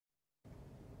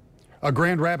A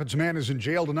Grand Rapids man is in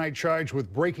jail tonight charged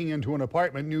with breaking into an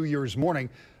apartment New Year's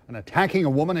morning and attacking a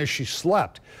woman as she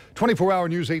slept. 24-hour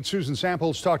News 8 Susan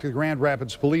Samples talked to the Grand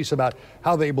Rapids police about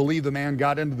how they believe the man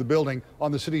got into the building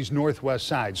on the city's northwest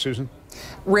side. Susan?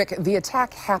 Rick, the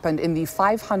attack happened in the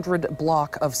 500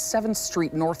 block of 7th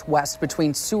Street Northwest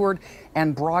between Seward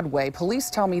and Broadway. Police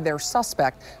tell me their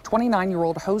suspect,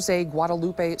 29-year-old Jose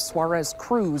Guadalupe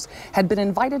Suarez-Cruz, had been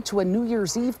invited to a New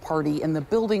Year's Eve party in the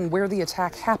building where the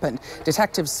attack happened.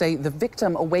 Detectives say the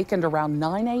victim awakened around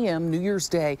 9 a.m. New Year's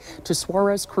Day to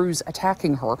Suarez-Cruz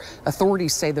attacking her.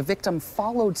 Authorities say the victim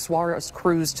followed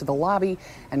Suarez-Cruz to the lobby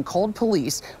and called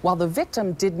police. While the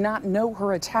victim did not know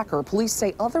her attacker, police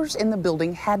say others in the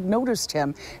building had noticed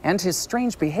him and his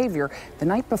strange behavior the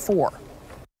night before.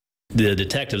 The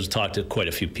detectives talked to quite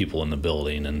a few people in the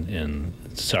building, and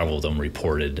several of them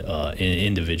reported an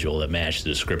individual that matched the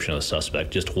description of the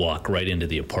suspect just walk right into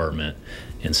the apartment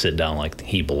and sit down like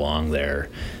he belonged there,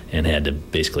 and had to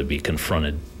basically be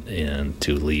confronted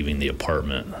into leaving the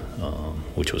apartment,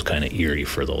 which was kind of eerie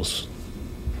for those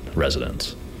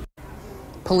residents.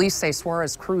 Police say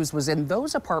Suarez-Cruz was in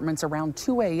those apartments around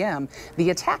 2 a.m.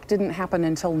 The attack didn't happen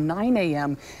until 9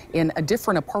 a.m. in a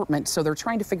different apartment, so they're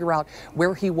trying to figure out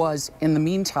where he was in the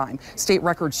meantime. State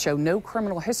records show no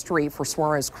criminal history for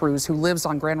Suarez-Cruz, who lives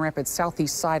on Grand Rapids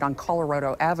southeast side on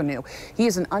Colorado Avenue. He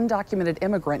is an undocumented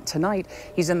immigrant. Tonight,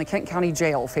 he's in the Kent County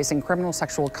Jail facing criminal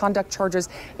sexual conduct charges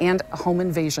and a home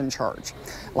invasion charge.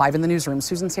 Live in the newsroom,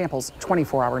 Susan Samples,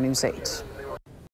 24-hour News 8.